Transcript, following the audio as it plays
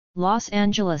Los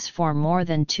Angeles. For more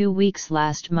than 2 weeks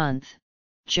last month,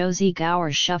 Josie Gower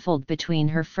shuffled between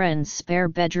her friends' spare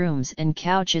bedrooms and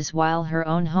couches while her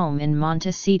own home in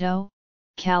Montecito,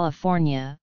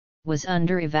 California, was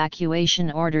under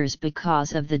evacuation orders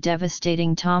because of the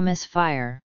devastating Thomas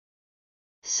fire.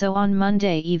 So on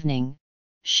Monday evening,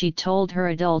 she told her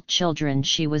adult children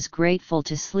she was grateful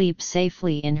to sleep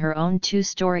safely in her own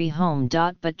 2-story home.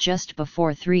 But just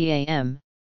before 3 a.m.,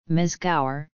 Ms.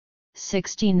 Gower,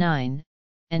 69,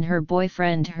 and her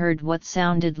boyfriend heard what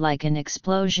sounded like an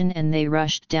explosion and they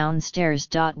rushed downstairs.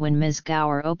 When Ms.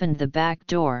 Gower opened the back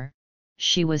door,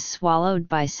 she was swallowed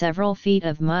by several feet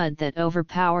of mud that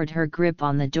overpowered her grip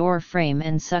on the door frame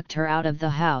and sucked her out of the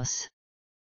house.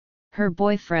 Her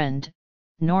boyfriend,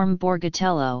 Norm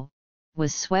Borgatello,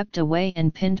 was swept away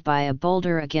and pinned by a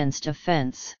boulder against a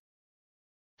fence.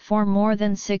 For more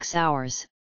than 6 hours,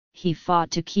 he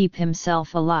fought to keep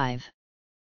himself alive.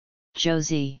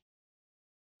 "Josie!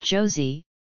 Josie!"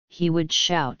 he would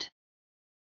shout.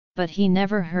 But he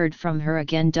never heard from her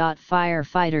again.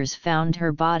 Firefighters found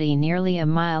her body nearly a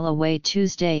mile away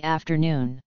Tuesday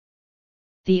afternoon.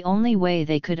 The only way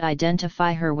they could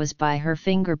identify her was by her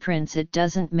fingerprints. "It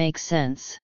doesn't make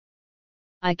sense.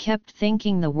 I kept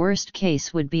thinking the worst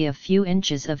case would be a few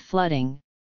inches of flooding,"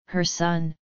 her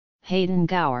son, Hayden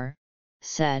Gower,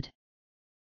 said.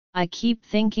 "I keep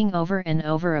thinking over and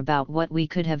over about what we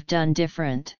could have done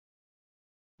different.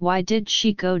 Why did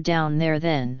she go down there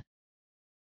then?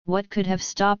 What could have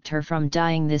stopped her from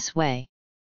dying this way?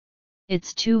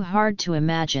 It's too hard to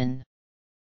imagine."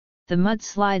 The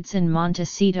mudslides in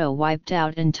Montecito wiped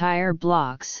out entire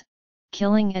blocks,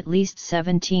 killing at least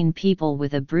 17 people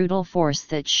with a brutal force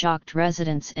that shocked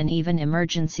residents and even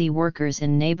emergency workers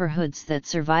in neighborhoods that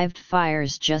survived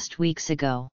fires just weeks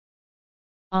ago.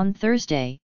 On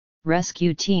Thursday,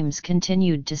 rescue teams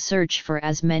continued to search for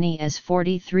as many as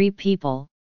 43 people,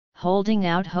 holding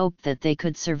out hope that they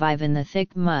could survive in the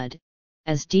thick mud,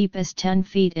 as deep as 10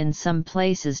 feet in some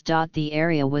places. The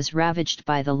area was ravaged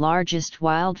by the largest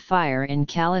wildfire in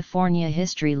California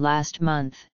history last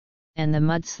month, and the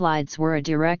mudslides were a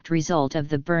direct result of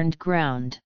the burned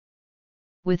ground.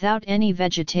 Without any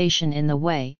vegetation in the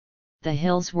way, the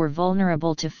hills were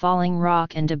vulnerable to falling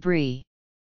rock and debris.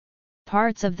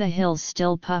 Parts of the hills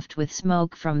still puffed with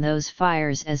smoke from those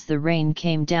fires as the rain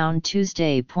came down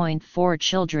Tuesday. 4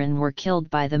 children were killed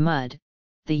by the mud.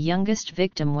 The youngest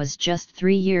victim was just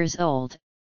 3 years old,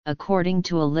 according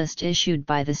to a list issued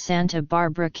by the Santa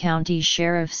Barbara County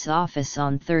Sheriff's Office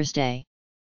on Thursday.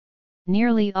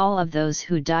 Nearly all of those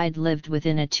who died lived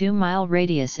within a 2-mile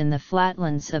radius in the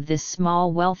flatlands of this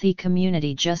small wealthy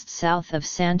community just south of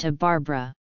Santa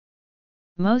Barbara.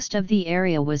 Most of the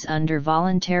area was under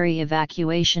voluntary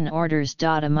evacuation orders.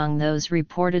 Among those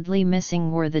reportedly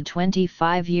missing were the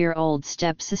 25-year-old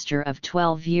stepsister of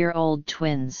 12-year-old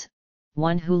twins,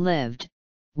 one who lived,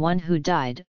 one who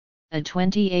died, a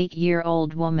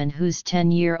 28-year-old woman whose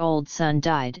 10-year-old son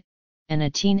died, and a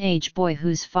teenage boy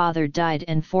whose father died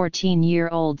and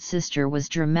 14-year-old sister was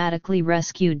dramatically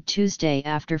rescued Tuesday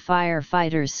after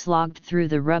firefighters slogged through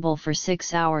the rubble for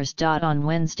 6 hours. On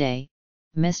Wednesday,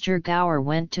 Mr. Gower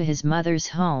went to his mother's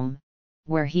home,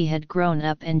 where he had grown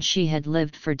up and she had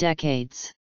lived for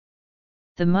decades.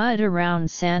 The mud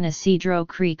around San Isidro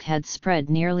Creek had spread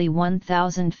nearly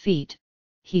 1,000 feet,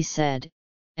 he said,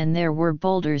 and there were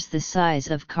boulders the size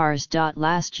of cars.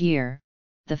 Last year,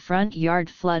 the front yard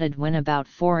flooded when about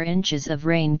 4 inches of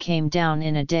rain came down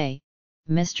in a day,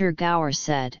 Mr. Gower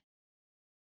said.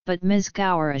 But Ms.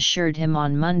 Gower assured him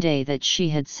on Monday that she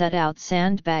had set out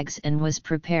sandbags and was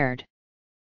prepared.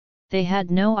 They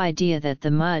had no idea that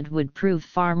the mud would prove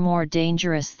far more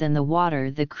dangerous than the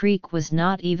water. The creek was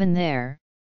not even there,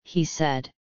 he said.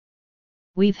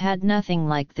 We've had nothing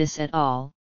like this at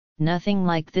all, nothing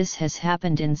like this has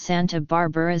happened in Santa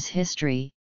Barbara's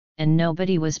history, and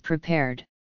nobody was prepared.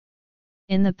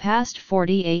 In the past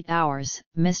 48 hours,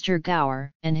 Mr.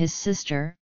 Gower and his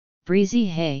sister, Breezy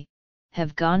Hay,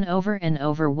 have gone over and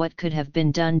over what could have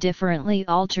been done differently,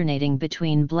 alternating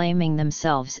between blaming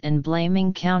themselves and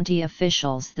blaming county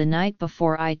officials. The night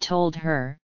before I told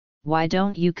her, "Why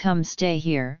don't you come stay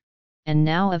here?" and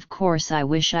now of course I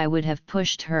wish I would have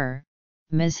pushed her,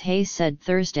 Ms. Hay said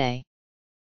Thursday.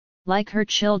 Like her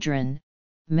children,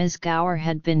 Ms. Gower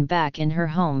had been back in her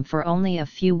home for only a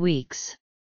few weeks.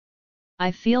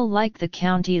 "I feel like the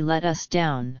county let us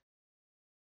down.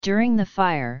 During the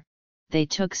fire, they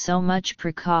took so much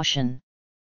precaution.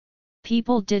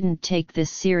 People didn't take this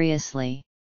seriously.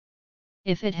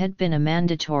 If it had been a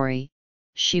mandatory,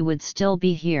 she would still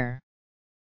be here."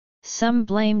 Some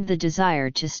blamed the desire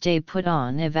to stay put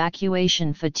on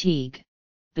evacuation fatigue.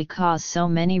 because so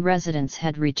many residents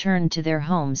had returned to their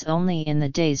homes only in the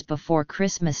days before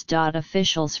Christmas.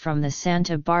 Officials from the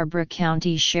Santa Barbara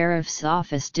County Sheriff's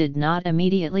Office did not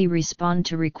immediately respond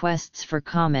to requests for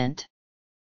comment.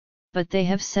 But they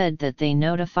have said that they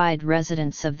notified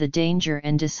residents of the danger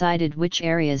and decided which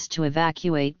areas to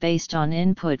evacuate based on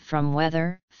input from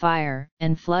weather, fire,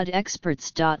 and flood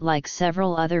experts. Like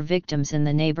several other victims in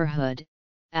the neighborhood,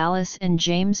 Alice and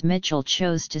James Mitchell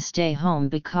chose to stay home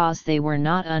because they were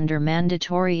not under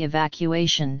mandatory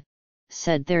evacuation,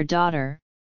 said their daughter,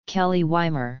 Kelly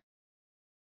Weimer.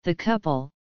 The couple,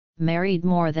 married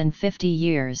more than 50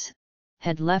 years,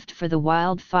 had left for the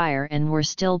wildfire and were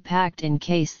still packed in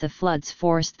case the floods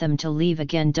forced them to leave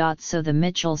again. So the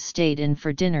Mitchells stayed in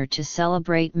for dinner to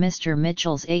celebrate Mr.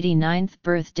 Mitchell's 89th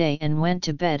birthday and went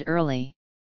to bed early.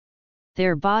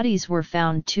 Their bodies were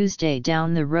found Tuesday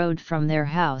down the road from their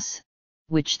house,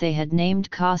 which they had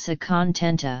named Casa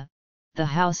Contenta, the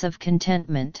House of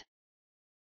Contentment.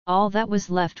 All that was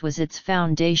left was its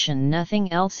foundation.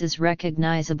 Nothing else is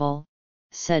recognizable,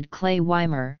 said Clay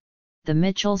Weimer, the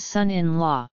Mitchells'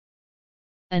 son-in-law.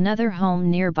 Another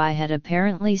home nearby had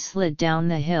apparently slid down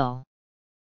the hill.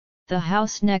 The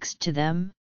house next to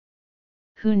them?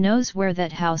 Who knows where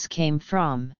that house came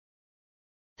from?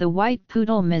 The white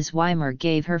poodle Ms. Weimer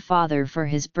gave her father for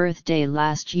his birthday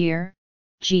last year,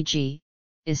 Gigi,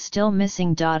 is still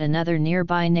missing. Another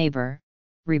nearby neighbor,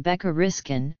 Rebecca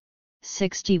Riskin,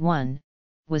 61,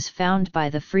 was found by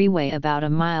the freeway about a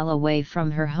mile away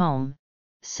from her home,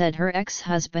 said her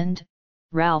ex-husband,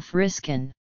 Ralph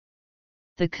Riskin.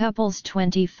 The couple's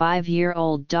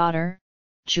 25-year-old daughter,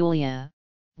 Julia,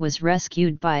 was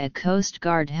rescued by a Coast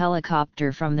Guard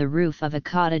helicopter from the roof of a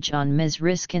cottage on Ms.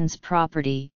 Riskin's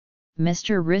property.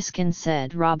 Mr. Riskin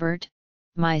said, "Robert,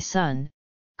 my son,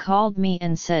 called me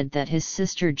and said that his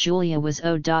sister Julia was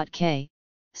OK,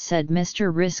 said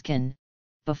Mr. Riskin,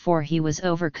 before he was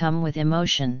overcome with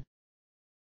emotion.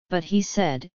 But he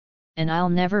said, and I'll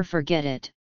never forget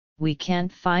it, we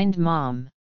can't find Mom."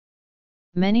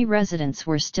 Many residents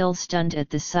were still stunned at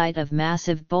the sight of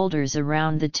massive boulders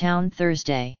around the town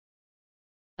Thursday.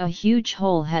 A huge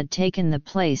hole had taken the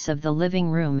place of the living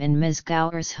room in Ms.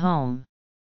 Gower's home.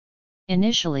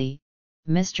 Initially,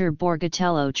 Mr.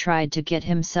 Borgatello tried to get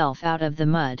himself out of the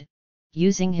mud,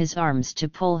 using his arms to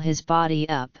pull his body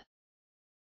up.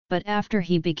 But after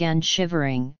he began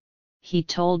shivering, he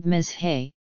told Ms.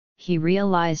 Hay, he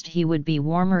realized he would be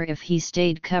warmer if he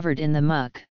stayed covered in the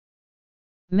muck.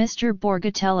 Mr.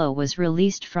 Borgatello was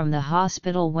released from the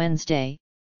hospital Wednesday,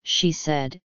 she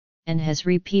said, and has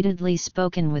repeatedly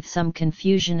spoken with some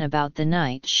confusion about the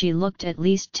night. She looked at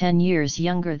least 10 years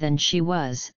younger than she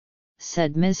was,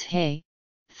 said Ms. Hay,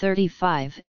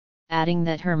 35, adding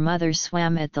that her mother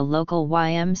swam at the local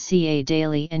YMCA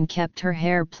daily and kept her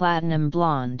hair platinum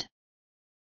blonde.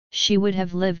 She would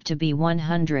have lived to be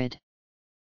 100.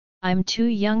 "I'm too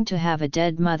young to have a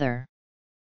dead mother."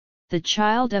 The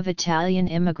child of Italian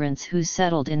immigrants who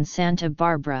settled in Santa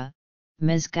Barbara,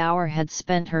 Ms. Gower had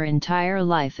spent her entire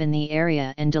life in the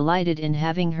area and delighted in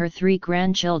having her 3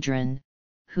 grandchildren,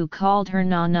 who called her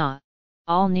Nana,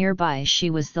 all nearby. She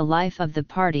was the life of the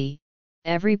party,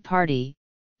 every party,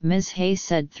 Ms. Hay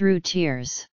said through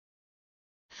tears.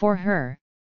 For her,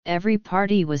 every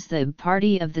party was the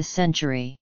party of the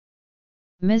century.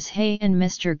 Ms. Hay and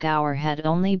Mr. Gower had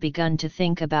only begun to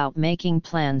think about making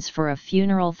plans for a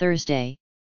funeral Thursday,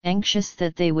 anxious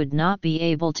that they would not be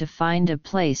able to find a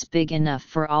place big enough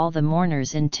for all the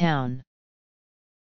mourners in town.